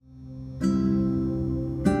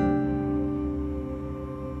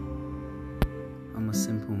a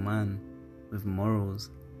simple man with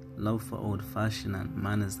morals, love for old fashion and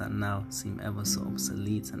manners that now seem ever so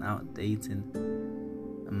obsolete and outdated.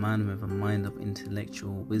 A man with a mind of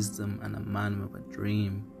intellectual wisdom and a man with a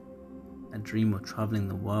dream of traveling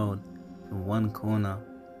the world from one corner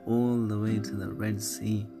all the way to the Red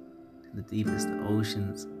Sea, to the deepest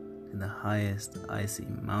oceans, to the highest icy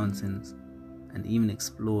mountains, and even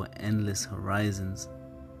explore endless horizons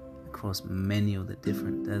across many of the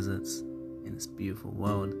different deserts in this beautiful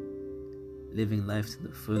world, living life to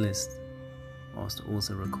the fullest, whilst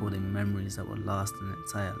also recording memories that will last an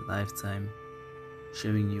entire lifetime,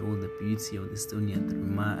 showing you all the beauty of this dunya through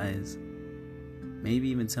my eyes. Maybe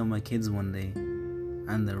even tell my kids one day,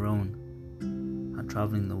 and their own, how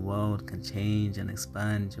traveling the world can change and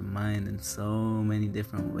expand your mind in so many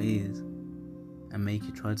different ways, and make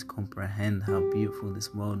you try to comprehend how beautiful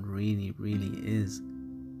this world really, really is,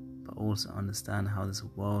 but also understand how this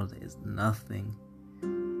world is nothing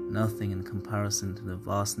in comparison to the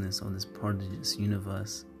vastness of this prodigious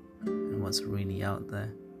universe and what's really out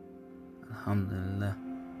there. Alhamdulillah.